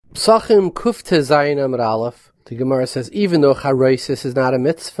Psachim Kufte Zayin Amar Aleph. The Gemara says, even though Charoisis is not a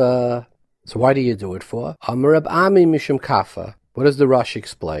mitzvah, so why do you do it for? Amar Reb Ami Mishum Kafa. What does the Rosh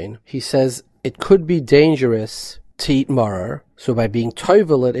explain? He says, it could be dangerous to eat maror, so by being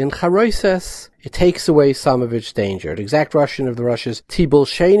toivelet in charoises, it takes away some of its danger. The exact Russian of the Rush is Tibul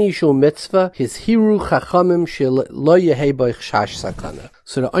Sheni Shul Mitzvah, his Hiru Chachamim Shel Lo Yehei Boich Shash Sakana.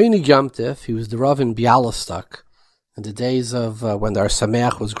 So the Einig Yom Tov, he was the Rav in Bialystok, in the days of when the Ar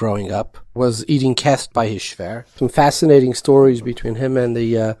Sameach was growing up, was eating kest by his shver. Some fascinating stories between him and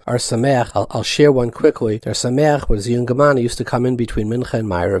the Ar Sameach. I'll share one quickly. The Ar Sameach was a young man. He used to come in between Mincha and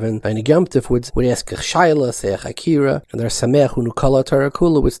Ma'ariv, and Einig Yom Tov would ask Chayla, say Chakira, and the Ar Sameach, who knew Kala Torah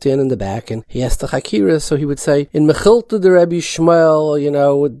Kula, would stand in the back, and he asked the Chakira, so he would say, in Mechilta the Rebbe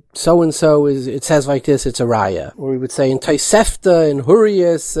Shmuel, so-and-so it says like this, it's a raya. Or he would say, in Taisefta, in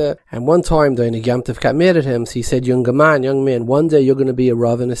Hurrius, and one time the Einig Yom Tov got mad at him, so he said, young man, one day you're going to be a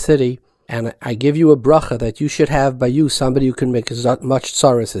Rav in a city, and I give you a bracha that you should have by you somebody who can make as much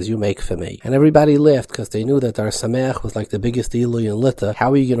tzaras as you make for me. And everybody laughed because they knew that Ar Sameach was like the biggest Ilui in Lita.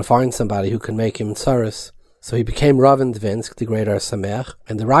 How are you going to find somebody who can make him tzaras? So he became Rav in Dvinsk, the great Ar Sameach,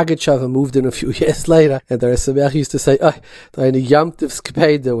 and the Ragachava moved in a few years later, and the Ar Sameach used to say, the Yom Tov's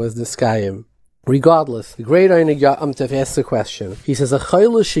Kpeda was the Skayim. Regardless, the great Einig Yom Tov asks a question. He says, a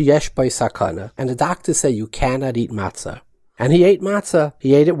chayla sheyesh by sakana, and the doctors say you cannot eat matzah. And he ate matzah.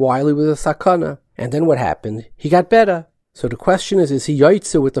 He ate it while he was a sakana. And then what happened? He got better. So the question is he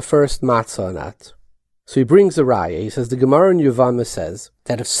yaitze with the first matzah or not? So he brings a raya. He says, the Gemara in Yevamah says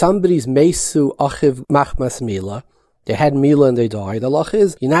that if somebody's mesu achiv machmas mila, they had mila and they died, the lach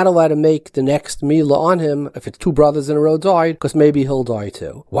is, you're not allowed to make the next mila on him if it's two brothers in a row died, because maybe he'll die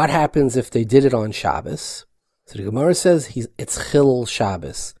too. What happens if they did it on Shabbos? So the Gemara says it's Chilul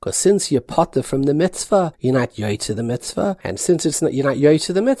Shabbos, because since you're potter from the mitzvah, you're not yoytze the mitzvah, and since you're not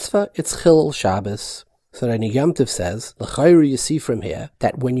yoytze the mitzvah, it's Chilul Shabbos. So the Einig Yom Tov says, l'chayru, you see from here,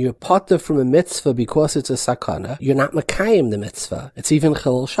 that when you're potter from a mitzvah because it's a sakana, you're not makayim the mitzvah. It's even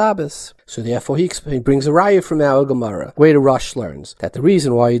Chilul Shabbos. So therefore he brings a raya from our Gemara, where the Rosh learns that the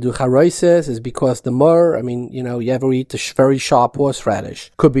reason why you do charoises is because the mur, you ever eat the very sharp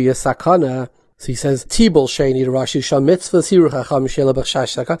horseradish, could be a sakana. So he says, Tibul Sheni, the Rashi, Shal Mitzvah, Siru Chacham, Shela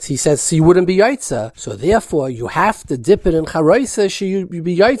B'Chash Sakana. So he says, so you wouldn't be yaitza. So therefore, you have to dip it in charoisa, so you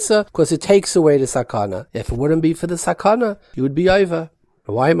be yaitza, because it takes away the sakana. If it wouldn't be for the sakana, you would be over.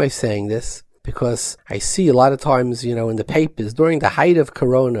 Why am I saying this? Because I see a lot of times, in the papers, during the height of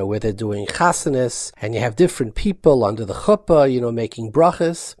Corona, where they're doing chasanis, and you have different people under the chuppah, making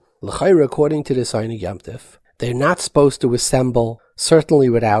brachas. L'chayra, according to this Einig Yom Tov, they're not supposed to assemble, certainly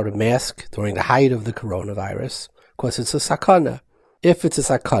without a mask, during the height of the coronavirus, because it's a sakana. If it's a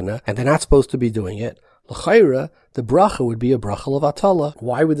sakana, and they're not supposed to be doing it, l'chayra, the bracha would be a bracha of atala.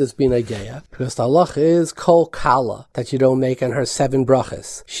 Why would this be negeya? Because the halacha is kol kala, that you don't make on her 7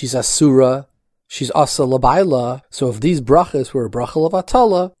 brachas. She's asura, she's asa labaila. So if these brachas were a bracha of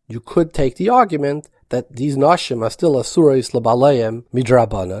atala, you could take the argument that these nashim are still asurais labalayim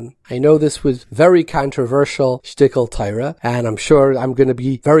midrabanan. I know this was very controversial shtickle Torah, and I'm sure I'm going to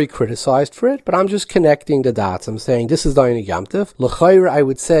be very criticized for it, but I'm just connecting the dots. I'm saying this is Einig Yom Tov. L'chayr, I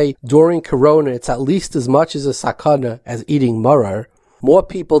would say during Corona, it's at least as much as a sakana as eating maror. More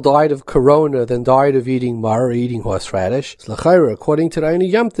people died of Corona than died of eating maror, eating horseradish. So l'chayr, according to the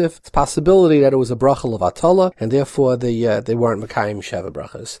Einig Yom Tov, it's a possibility that it was a bracha of atala, and therefore they weren't Makayim Sheva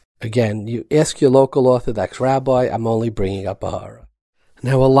brachas. Again, you ask your local Orthodox rabbi, I'm only bringing up a hara.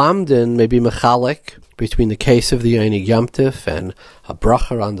 Now a lamdin may be mechalik between the case of the Einig Yom Tov and a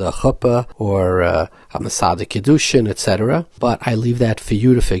bracha on the chuppah or a masada kedushin, etc. But I leave that for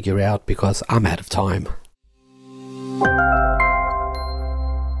you to figure out because I'm out of time.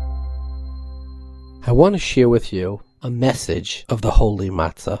 I want to share with you a message of the holy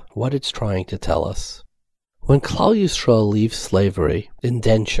matzah, what it's trying to tell us. When Klal Yisrael leaves slavery,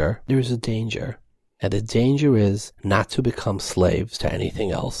 indenture, there is a danger. And the danger is not to become slaves to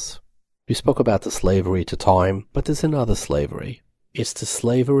anything else. We spoke about the slavery to time, but there's another slavery. It's the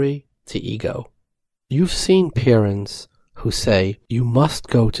slavery to ego. You've seen parents who say, you must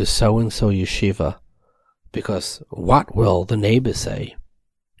go to so-and-so yeshiva, because what will the neighbor say?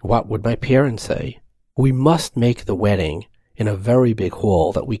 What would my parents say? We must make the wedding in a very big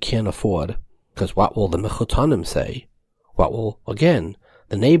hall that we can't afford. Because what will the mechutanim say? What will, again,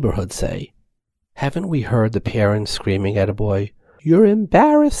 the neighborhood say? Haven't we heard the parents screaming at a boy, you're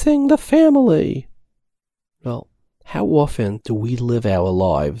embarrassing the family? Well, how often do we live our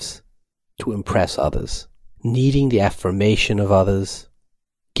lives to impress others? Needing the affirmation of others,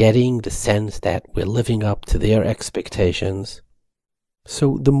 getting the sense that we're living up to their expectations.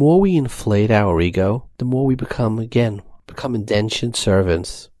 So the more we inflate our ego, the more we become indentured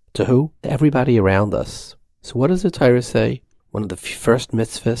servants. To who? To everybody around us. So what does the Torah say? One of the first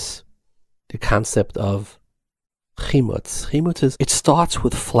mitzvahs, the concept of chimutz. Chimutz is, it starts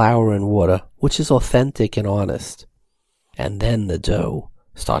with flour and water, which is authentic and honest. And then the dough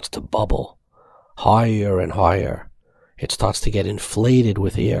starts to bubble higher and higher. It starts to get inflated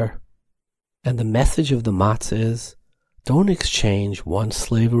with air. And the message of the matzah is, don't exchange one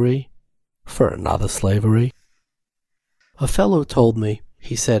slavery for another slavery. A fellow told me,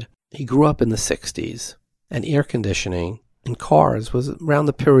 he said he grew up in the 60s, and air conditioning in cars was around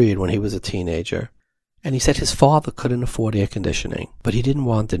the period when he was a teenager. And he said his father couldn't afford air conditioning, but he didn't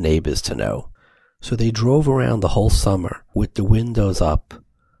want the neighbors to know. So they drove around the whole summer with the windows up,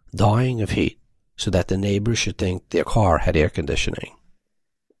 dying of heat, so that the neighbors should think their car had air conditioning.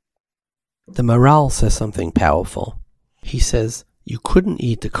 The Maral says something powerful. He says you couldn't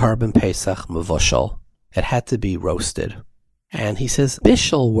eat the Korban Pesach mevushal. It had to be roasted. And he says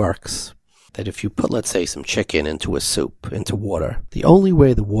bishul works. That if you put, let's say, some chicken into a soup, into water, the only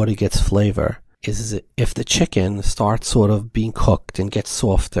way the water gets flavor is if the chicken starts sort of being cooked and gets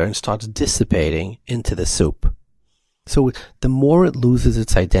softer and starts dissipating into the soup. So the more it loses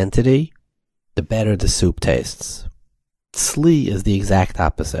its identity, the better the soup tastes. Tzli is the exact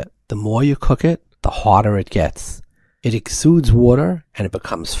opposite. The more you cook it, the harder it gets. It exudes water and it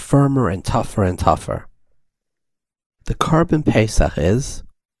becomes firmer and tougher and tougher. The Korban Pesach is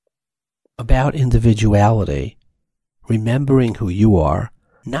about individuality, remembering who you are,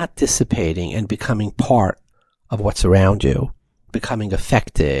 not dissipating and becoming part of what's around you, becoming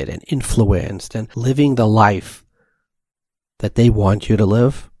affected and influenced and living the life that they want you to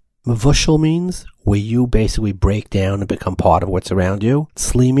live. Mevushal means where you basically break down and become part of what's around you.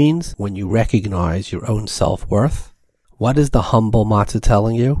 Tzli means when you recognize your own self-worth. What is the humble matzah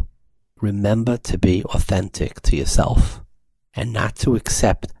telling you? Remember to be authentic to yourself and not to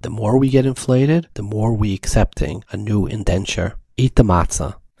accept. The more we get inflated, the more we accepting a new indenture. Eat the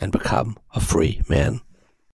matzah and become a free man.